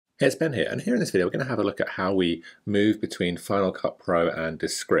It's Ben here, and here in this video we're going to have a look at how we move between Final Cut Pro and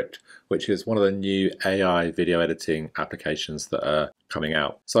Descript, which is one of the new AI video editing applications that are coming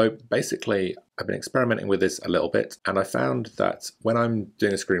out. So basically I've been experimenting with this a little bit, and I found that when I'm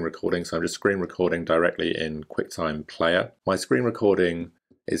doing a screen recording, so I'm just screen recording directly in QuickTime Player, my screen recording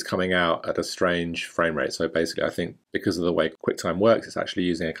is coming out at a strange frame rate. So basically I think because of the way QuickTime works, it's actually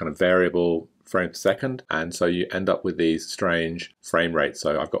using a kind of variable frame per second, and so you end up with these strange frame rates.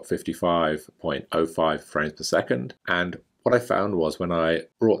 So I've got 55.05 frames per second, and what I found was when I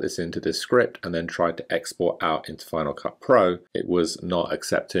brought this into Descript and then tried to export out into Final Cut Pro, it was not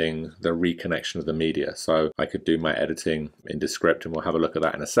accepting the reconnection of the media. So I could do my editing in Descript, and we'll have a look at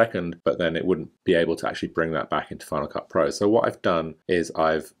that in a second, but then it wouldn't be able to actually bring that back into Final Cut Pro. So what I've done is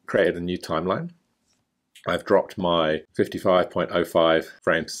I've created a new timeline. I've dropped my 55.05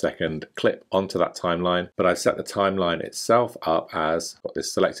 frames per second clip onto that timeline, but I've set the timeline itself up as, what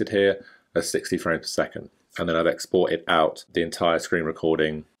is selected here, as 60 frames per second. And then I've exported out the entire screen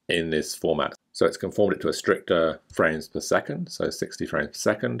recording in this format. So it's conformed it to a stricter frames per second, so 60 frames per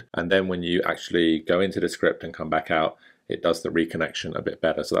second. And then when you actually go into Descript and come back out, it does the reconnection a bit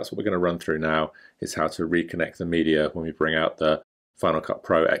better. So that's what we're going to run through now, is how to reconnect the media when we bring out the Final Cut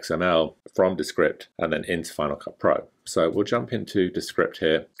Pro XML from Descript and then into Final Cut Pro. So we'll jump into Descript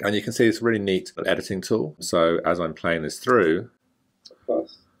here, and you can see this really neat editing tool. So as I'm playing this through,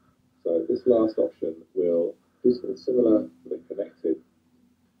 plus, so this last option will do something similar but connected.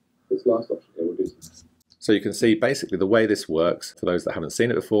 This last option here will do something. So you can see basically the way this works, for those that haven't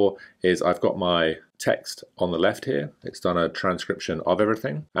seen it before, is I've got my text on the left here. It's done a transcription of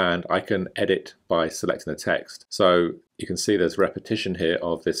everything, and I can edit by selecting the text. So you can see there's repetition here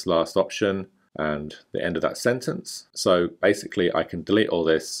of this last option and the end of that sentence. So basically I can delete all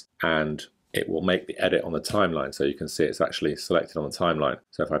this and it will make the edit on the timeline. So you can see it's actually selected on the timeline.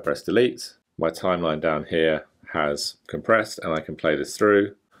 So if I press delete, my timeline down here has compressed and I can play this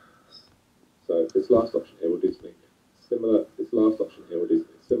through. So this last option here will do something similar. This last option here will do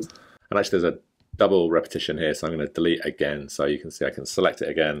something similar. And actually there's a double repetition here, so I'm going to delete again. So you can see I can select it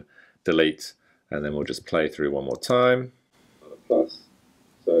again, delete, and then we'll just play through one more time. And a plus.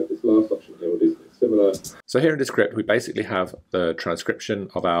 So this last option here will do something similar. So here in Descript we basically have the transcription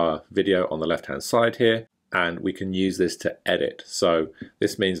of our video on the left hand side here, and we can use this to edit. So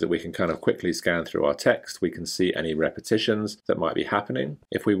this means that we can kind of quickly scan through our text. We can see any repetitions that might be happening.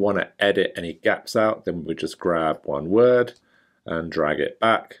 If we want to edit any gaps out, then we just grab one word and drag it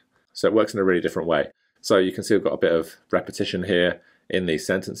back. So it works in a really different way. So you can see we've got a bit of repetition here in these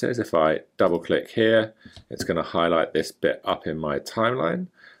sentences. If I double click here, it's going to highlight this bit up in my timeline.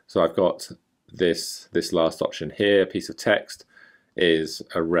 So I've got this last option here, piece of text, is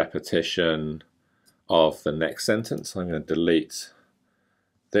a repetition of the next sentence. I'm going to delete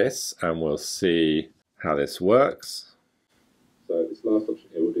this and we'll see how this works. So this last option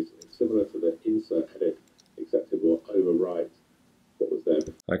here will do something similar to the insert edit, except it will overwrite what was there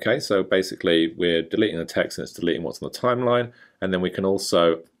before. Okay, so basically we're deleting the text and it's deleting what's on the timeline, and then we can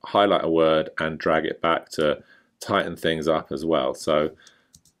also highlight a word and drag it back to tighten things up as well. So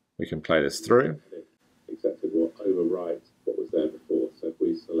we can play this through. Except it will overwrite what was there before. So if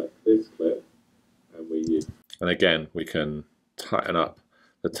we select this clip, and again, we can tighten up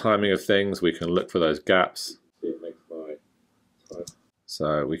the timing of things. We can look for those gaps.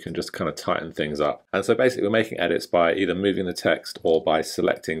 So we can just kind of tighten things up. And so basically we're making edits by either moving the text or by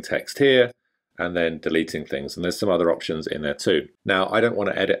selecting text here and then deleting things. And there's some other options in there too. Now, I don't want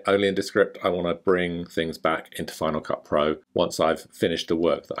to edit only in Descript. I want to bring things back into Final Cut Pro once I've finished the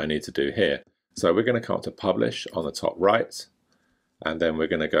work that I need to do here. So we're going to come up to Publish on the top right, and then we're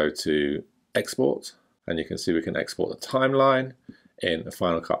going to go to Export, and you can see we can export the timeline in the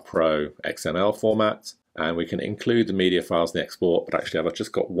Final Cut Pro XML format, and we can include the media files in the export, but actually I've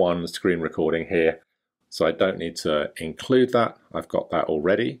just got one screen recording here, so I don't need to include that. I've got that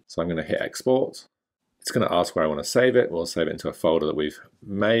already, so I'm going to hit Export. It's going to ask where I want to save it. We'll save it into a folder that we've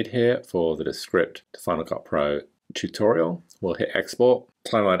made here for the Descript to Final Cut Pro tutorial. We'll hit Export.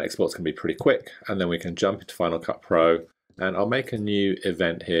 Timeline exports can be pretty quick, and then we can jump into Final Cut Pro. And I'll make a new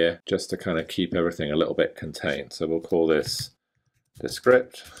event here just to kind of keep everything a little bit contained. So we'll call this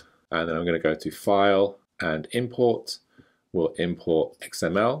Descript, and then I'm going to go to File and Import. We'll import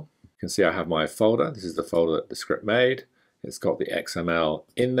XML. You can see I have my folder. This is the folder that Descript made. It's got the XML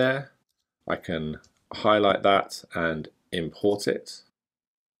in there. I can highlight that and import it.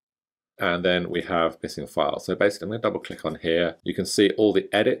 And then we have missing files. So basically I'm going to double click on here. You can see all the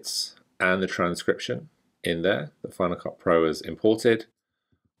edits and the transcription in there. The Final Cut Pro is imported.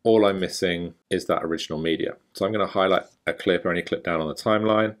 all I'm missing is that original media. So I'm going to highlight a clip or any clip down on the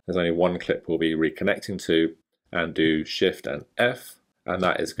timeline. There's only one clip we'll be reconnecting to, and do Shift and F, and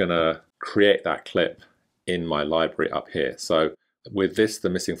that is going to create that clip in my library up here. So with this, the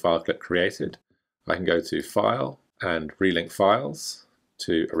missing file clip created, I can go to File and Relink Files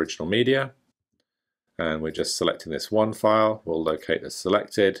to Original Media, and we're just selecting this one file. We'll locate the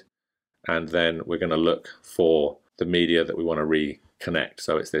selected, and then we're going to look for the media that we want to reconnect.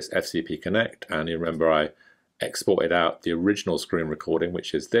 So it's this FCP Connect, and you remember I exported out the original screen recording,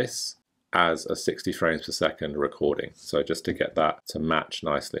 which is this, as a 60 frames per second recording. So just to get that to match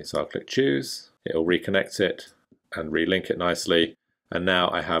nicely. So I'll click Choose, it'll reconnect it and relink it nicely. And now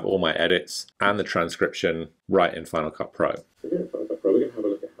I have all my edits and the transcription right in Final Cut Pro. So here in Final Cut Pro, we're going to have a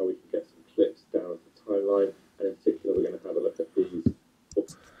look at how we can get some clips down the timeline, and in particular, we're going to have a look at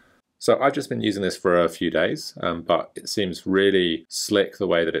these. So I've just been using this for a few days, but it seems really slick the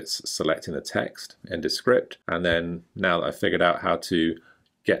way that it's selecting the text in Descript. And then now that I've figured out how to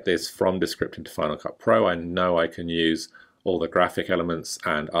get this from Descript into Final Cut Pro, I know I can use all the graphic elements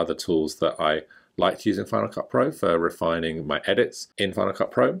and other tools that I like to use in Final Cut Pro for refining my edits in Final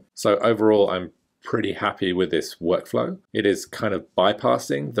Cut Pro. So overall, I'm pretty happy with this workflow. It is kind of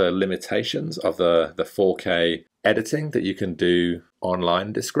bypassing the limitations of the 4K editing that you can do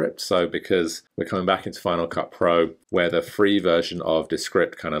online Descript. So because we're coming back into Final Cut Pro, where the free version of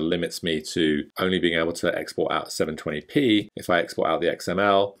Descript kind of limits me to only being able to export out 720p. If I export out the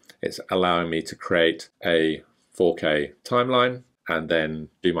XML, it's allowing me to create a 4K timeline and then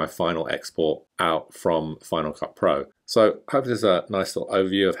do my final export out from Final Cut Pro. So I hope this is a nice little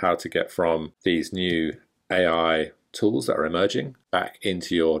overview of how to get from these new AI tools that are emerging back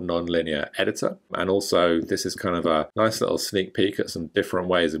into your non-linear editor. And also this is kind of a nice little sneak peek at some different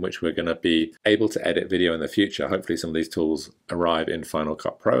ways in which we're going to be able to edit video in the future. Hopefully some of these tools arrive in Final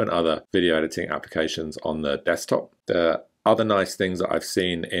Cut Pro and other video editing applications on the desktop. The other nice things that I've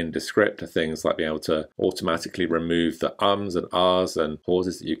seen in Descript are things like being able to automatically remove the ums and ahs and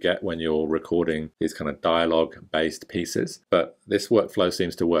pauses that you get when you're recording these kind of dialogue-based pieces. But this workflow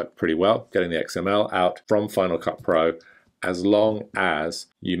seems to work pretty well, getting the XML out from Final Cut Pro, as long as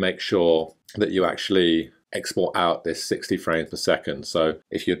you make sure that you actually export out this 60 frames per second. So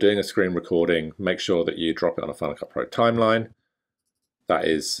if you're doing a screen recording, make sure that you drop it on a Final Cut Pro timeline. That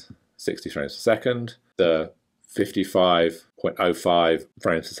is 60 frames per second. The 55.05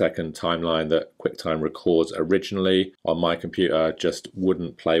 frames per second timeline that QuickTime records originally on my computer just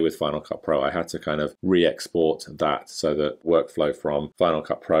wouldn't play with Final Cut Pro. I had to kind of re-export that so that workflow from Final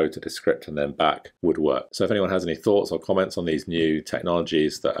Cut Pro to Descript and then back would work. So if anyone has any thoughts or comments on these new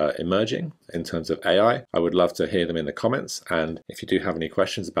technologies that are emerging in terms of AI, I would love to hear them in the comments. And if you do have any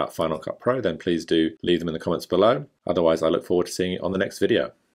questions about Final Cut Pro, then please do leave them in the comments below. Otherwise, I look forward to seeing you on the next video.